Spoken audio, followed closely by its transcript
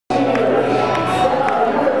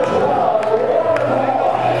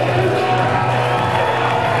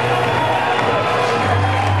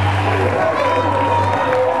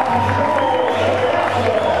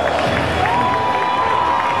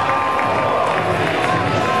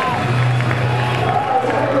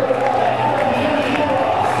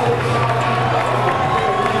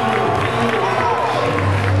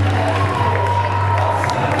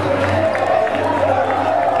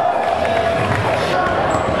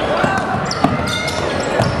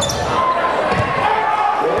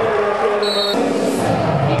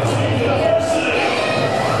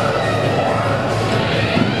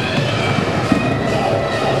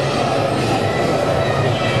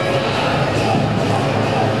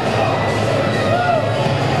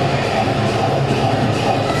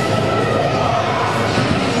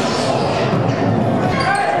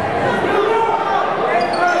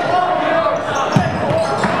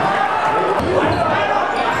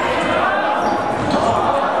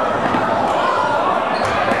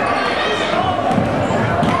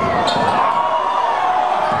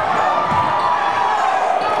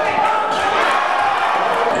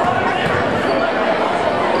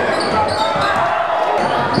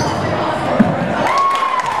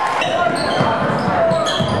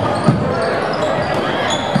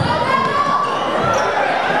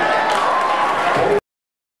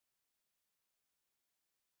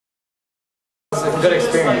good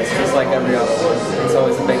experience, just like every other one. It's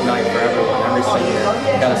always a big night for everyone. Every senior,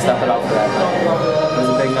 you got to step it up for that night. It was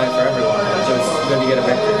a big night for everyone. It was good to get a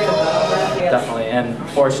victory. Definitely, and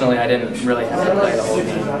fortunately I didn't really have to play the whole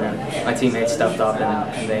game. And my teammates stepped up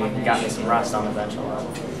and they got me some rest on the bench a lot.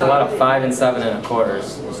 A lot of 5 and 7 in a quarter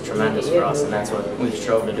is tremendous for us, and that's what we've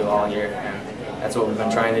strove to do all year. And that's what we've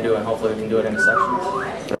been trying to do, and hopefully we can do it in the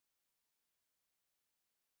sections.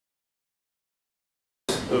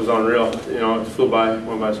 It was unreal. You know, it flew by,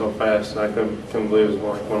 went by so fast, and I couldn't believe it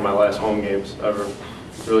was one of my last home games ever.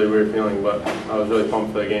 It's a really weird feeling, but I was really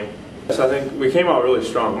pumped for the game. So I think we came out really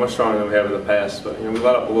strong, much stronger than we have in the past. But we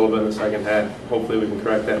let up a little bit in the second half. Hopefully we can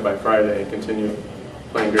correct that by Friday and continue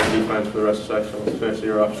playing great defense for the rest of the sectionals. Finish the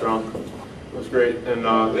year off strong. It was great, and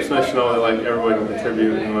it's nice to know that everybody can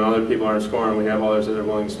contribute, and when other people aren't scoring, we have others that are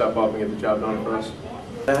willing to step up and get the job done for us.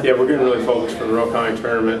 Yeah, we're getting really focused for the Rowe County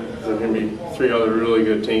tournament. There's going to be 3 other really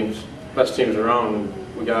good teams, best teams around,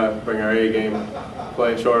 and we got to bring our A game,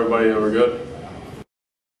 play, and show everybody that we're good.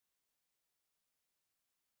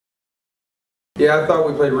 Yeah, I thought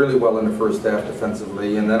we played really well in the first half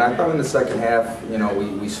defensively, and then I thought in the second half,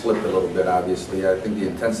 we slipped a little bit, obviously. I think the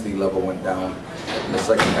intensity level went down in the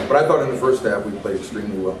second half, but I thought in the first half we played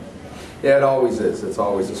extremely well. Yeah, it always is. It's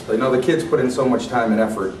always this play. The kids put in so much time and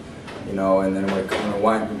effort, and then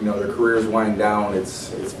when their careers wind down,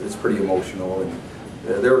 it's pretty emotional, and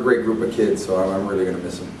they're a great group of kids, so I'm really going to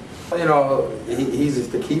miss them. He's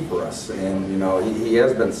the key for us, and he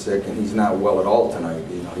has been sick, and he's not well at all tonight.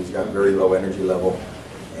 He's got very low energy level,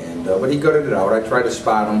 and but he gutted it out. I tried to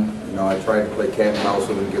spot him. I tried to play cat and mouse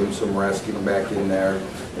with him, give him some rest, get him back in there.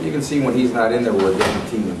 And you can see when he's not in there, we're a different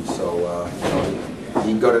team. So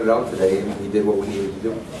he gutted it out today, and he did what we needed to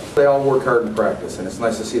do. They all work hard in practice, and it's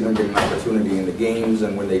nice to see them get an opportunity in the games.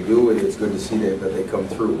 And when they do, it's good to see that they come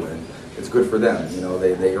through. And it's good for them.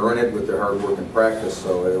 They earn it with their hard work and practice,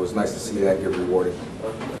 so it was nice to see that get rewarded.